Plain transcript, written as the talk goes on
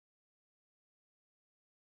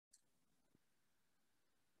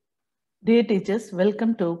Dear teachers,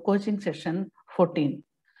 welcome to coaching session 14.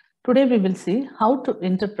 Today we will see how to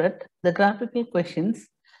interpret the graphical questions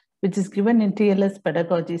which is given in TLS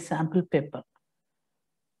pedagogy sample paper.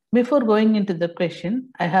 Before going into the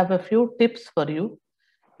question, I have a few tips for you.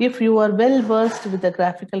 If you are well versed with the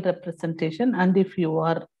graphical representation and if you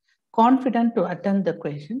are confident to attend the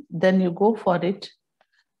question, then you go for it.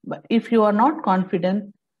 But if you are not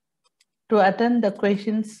confident to attend the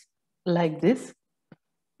questions like this,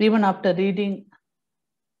 even after reading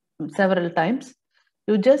several times,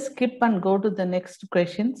 you just skip and go to the next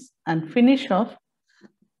questions and finish off.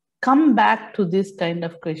 Come back to this kind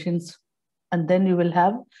of questions, and then you will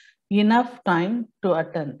have enough time to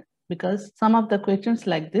attend, because some of the questions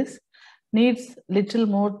like this needs little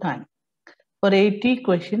more time. For 80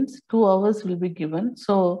 questions, 2 hours will be given.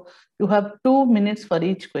 So you have 2 minutes for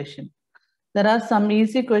each question. There are some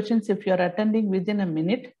easy questions. If you are attending within a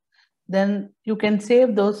minute, then you can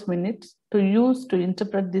save those minutes to use to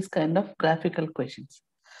interpret this kind of graphical questions.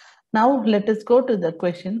 Now let us go to the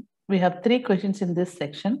question. We have 3 questions in this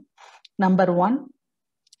section. Number 1,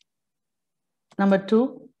 number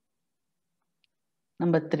 2,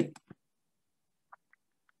 number 3.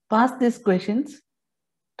 Pass these questions.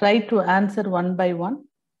 Try to answer one by one.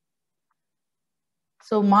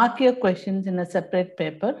 So mark your questions in a separate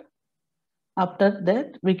paper. After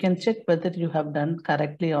that, we can check whether you have done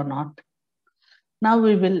correctly or not. Now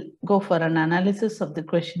we will go for an analysis of the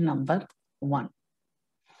question number 1.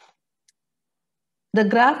 The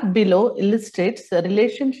graph below illustrates the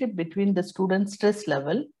relationship between the student's stress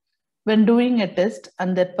level when doing a test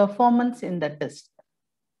and their performance in the test.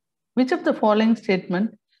 Which of the following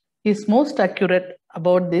statement is most accurate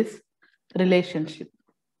about this relationship?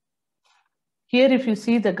 Here, if you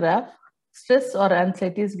see the graph, stress or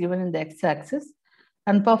anxiety is given in the x-axis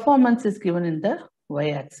and performance is given in the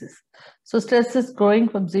y-axis. So stress is growing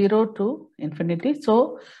from 0 to infinity.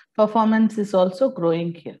 So performance is also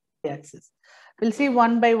growing here, y-axis. We'll see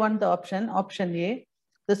one by one the option. Option A,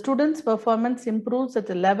 the student's performance improves at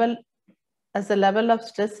the level as the level of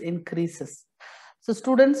stress increases. So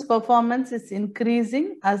student's performance is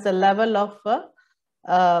increasing as the level of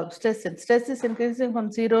stress. Stress is increasing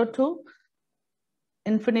from 0 to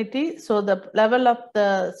infinity. So the level of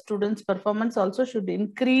the student's performance also should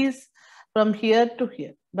increase from here to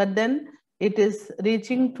here. But then it is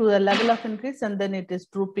reaching to a level of increase and then it is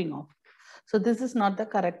drooping off. So this is not the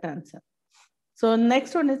correct answer. So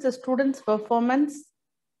next one is the student's performance.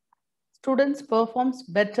 Students performs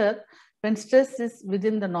better when stress is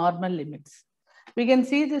within the normal limits. We can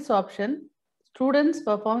see this option. Students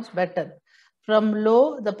performs better. From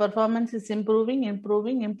low, the performance is improving,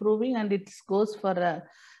 and it goes for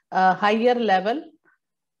a higher level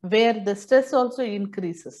where the stress also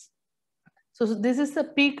increases. So this is the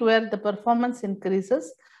peak where the performance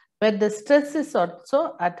increases, where the stress is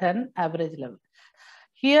also at an average level.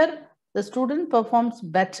 Here, the student performs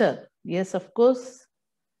better. Yes, of course,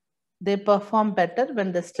 they perform better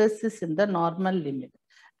when the stress is in the normal limit.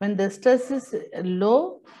 When the stress is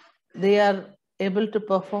low, they are able to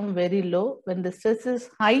perform very low. When the stress is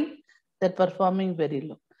high, they're performing very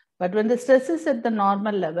low. But when the stress is at the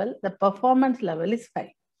normal level, the performance level is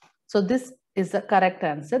high. So this is the correct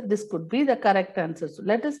answer. This could be the correct answer. So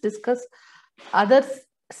let us discuss other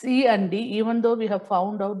C and D, even though we have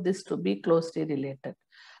found out this to be closely related.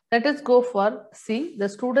 Let us go for C. The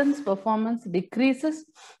student's performance decreases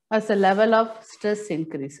as the level of stress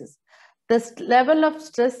increases. The level of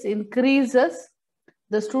stress increases,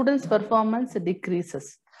 the student's performance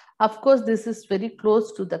decreases. Of course, this is very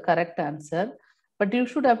close to the correct answer, but you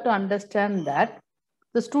should have to understand that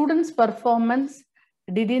the student's performance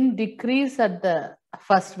didn't decrease at the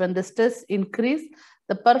first. When the stress increased,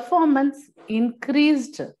 the performance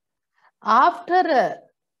increased after a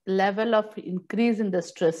level of increase in the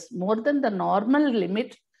stress more than the normal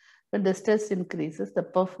limit. When the stress increases, the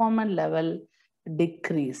performance level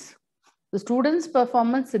decrease. The student's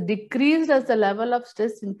performance decreased as the level of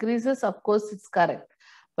stress increases. Of course, it's correct.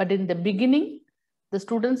 But in the beginning, the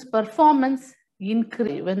student's performance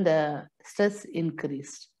increased when the stress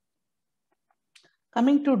increased.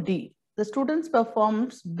 Coming to D, the students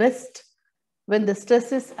performs best when the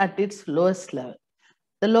stress is at its lowest level.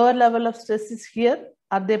 The lower level of stress is here.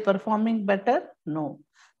 Are they performing better? No.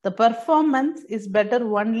 The performance is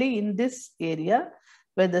better only in this area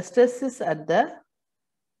where the stress is at the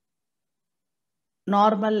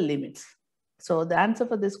normal limits. So the answer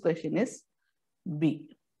for this question is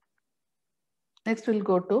B. Next we'll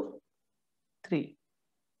go to 3.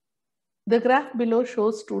 The graph below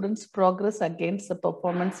shows students' progress against the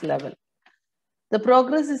performance level. The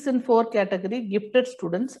progress is in 4 categories: gifted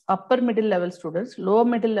students, upper middle level students, lower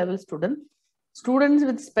middle level students, students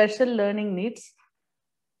with special learning needs.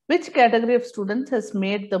 Which category of students has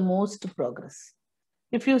made the most progress?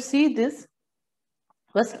 If you see this,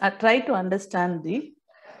 first try to understand the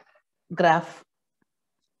graph.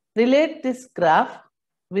 Relate this graph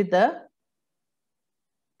with the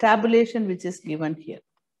tabulation which is given here.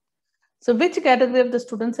 So which category of the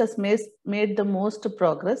students has made the most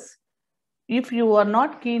progress? If you are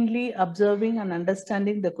not keenly observing and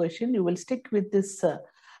understanding the question, you will stick with this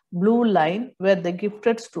blue line where the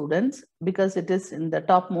gifted students, because it is in the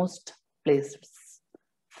topmost place,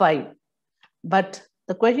 5. But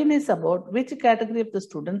the question is about which category of the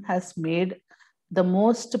student has made the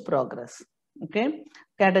most progress. Okay,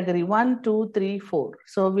 category 1, 2, 3, 4.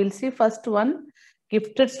 So we'll see first one,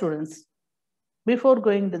 gifted students. Before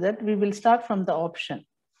going to that, we will start from the option.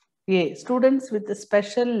 A, students with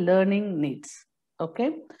special learning needs. Okay.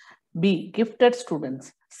 B, gifted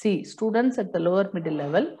students. C, students at the lower middle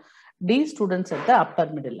level. D, students at the upper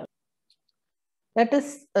middle level. Let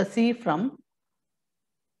us see from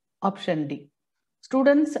option D.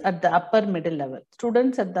 Students at the upper middle level.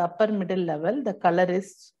 Students at the upper middle level, the color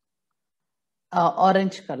is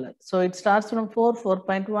orange color. So it starts from 4,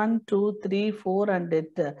 4.1, 2, 3, 4, and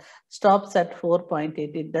it stops at 4.8.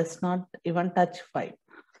 It does not even touch 5.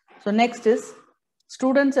 So next is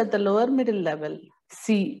students at the lower middle level.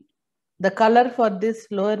 C. The color for this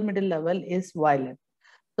lower middle level is violet.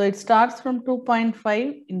 So it starts from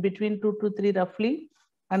 2.5 in between 2 to 3 roughly,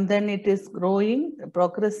 and then it is growing,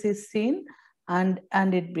 progress is seen, and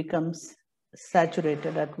it becomes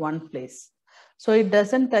saturated at one place. So it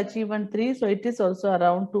doesn't touch even 3, so it is also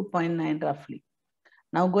around 2.9 roughly.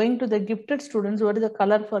 Now going to the gifted students, what is the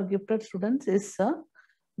color for gifted students is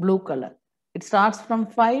blue color. It starts from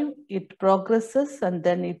 5, it progresses, and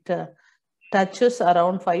then it touches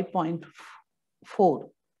around 5.4.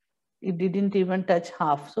 It didn't even touch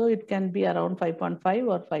half, so it can be around 5.5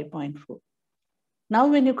 or 5.4. Now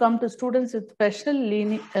when you come to students with special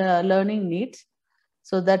learning needs,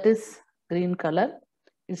 so that is green color.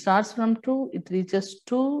 It starts from 2, it reaches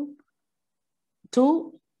 2,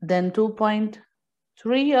 then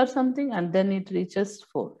 2.3 or something, and then it reaches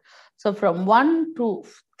 4. So from 1 to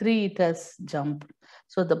 3, it has jumped.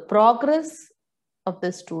 So the progress of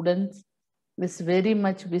the students is very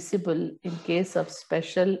much visible in case of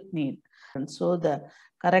special need. And so the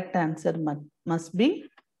correct answer must be,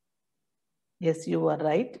 yes, you are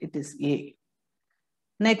right, it is A.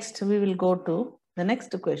 Next, we will go to the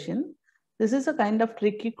next question. This is a kind of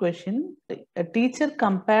tricky question. A teacher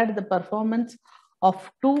compared the performance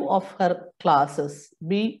of 2 of her classes,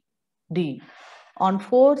 B, D, on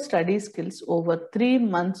 4 study skills over 3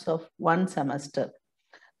 months of one semester.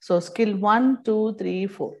 So skill 1, 2, 3,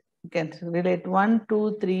 4. You can relate 1,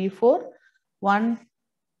 2, 3, 4. 1,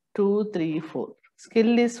 2, 3, 4.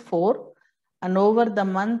 Skill is 4, and over the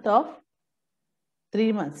month of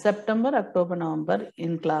 3 months, September, October, November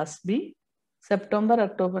in class B, September,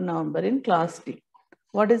 October, November in class D.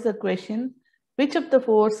 What is the question? Which of the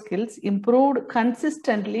 4 skills improved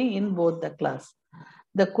consistently in both the class?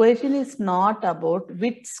 The question is not about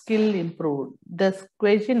which skill improved. The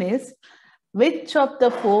question is which of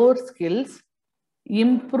the 4 skills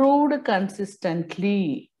improved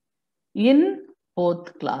consistently in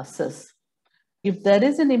both classes. If there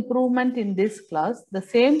is an improvement in this class, the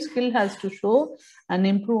same skill has to show an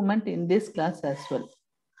improvement in this class as well.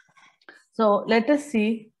 So let us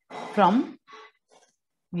see from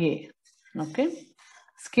A. Okay.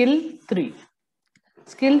 Skill 3.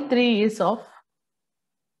 Skill 3 is of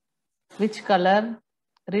which color?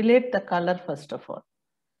 Relate the color first of all.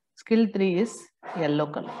 Skill 3 is yellow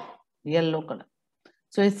color. Yellow color.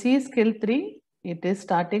 So you see skill 3, it is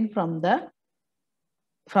starting from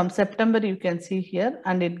September, you can see here,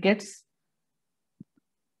 and it gets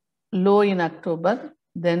low in October.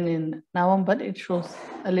 Then in November, it shows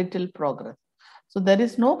a little progress. So there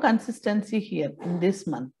is no consistency here in this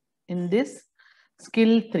month, in this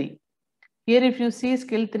skill 3. Here, if you see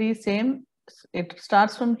skill 3, same, it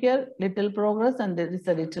starts from here, little progress, and there is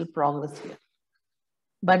a little progress here.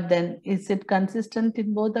 But then, is it consistent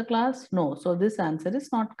in both the class? No. So this answer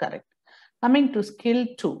is not correct. Coming to skill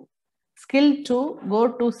 2. Skill 2, go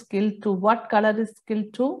to skill 2. What color is skill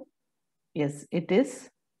 2? Yes, it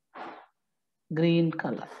is green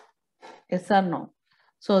color. Yes or no?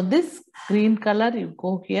 So this green color, you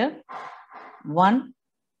go here. 1,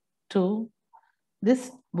 2.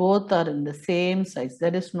 This both are in the same size.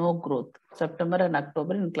 There is no growth. September and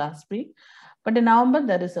October in class B. But in November,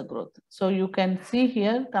 there is a growth. So you can see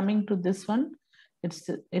here, coming to this one,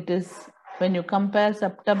 it is when you compare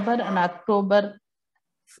September and October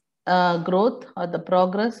growth or the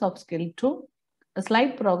progress of skill 2. A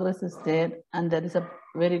slight progress is there, and there is a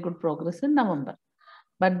very good progress in November.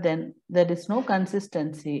 But then there is no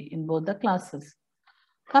consistency in both the classes.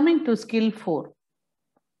 Coming to skill 4.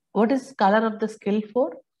 What is color of the skill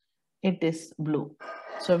 4? It is blue.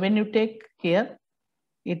 So when you take here,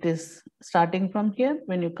 it is starting from here.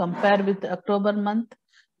 When you compare with October month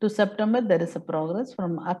to September, there is a progress.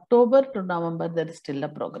 From October to November, there is still a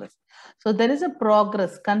progress. So there is a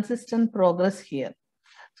progress, consistent progress here.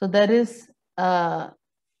 So there is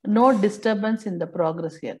no disturbance in the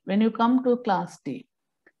progress here. When you come to class D,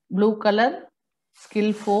 blue color,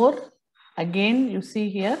 skill 4, again you see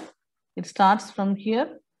here, it starts from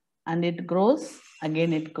here and it grows,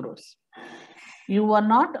 again it grows. You are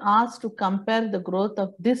not asked to compare the growth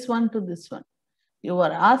of this one to this one. You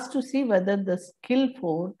are asked to see whether the skill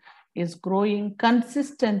 4 is growing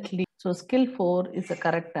consistently. So skill 4 is the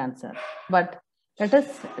correct answer. But let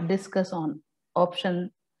us discuss on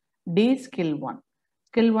option D, skill 1.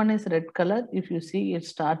 Skill 1 is red color. If you see, it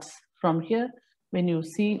starts from here. When you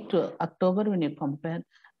see to October, when you compare,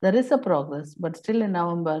 there is a progress, but still in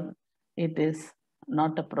November, it is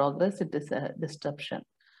not a progress, it is a disruption.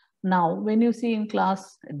 Now, when you see in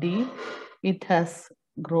class D, it has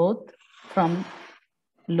growth from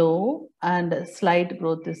low and slight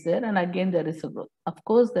growth is there, and again there is a growth. Of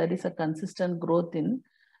course, there is a consistent growth in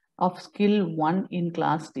of skill 1 in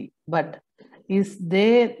class D, but is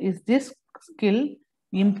this skill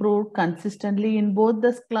improved consistently in both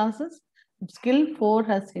the classes? Skill 4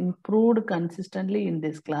 has improved consistently in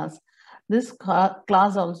this class. This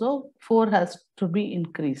class also 4 has to be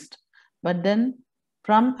increased, but then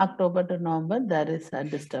from October to November, there is a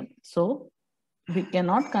disturbance. So we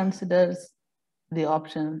cannot consider the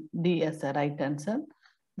option D as a right answer.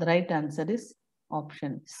 The right answer is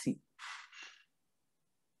option C.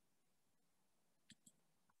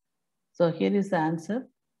 So here is the answer.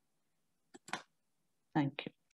 Thank you.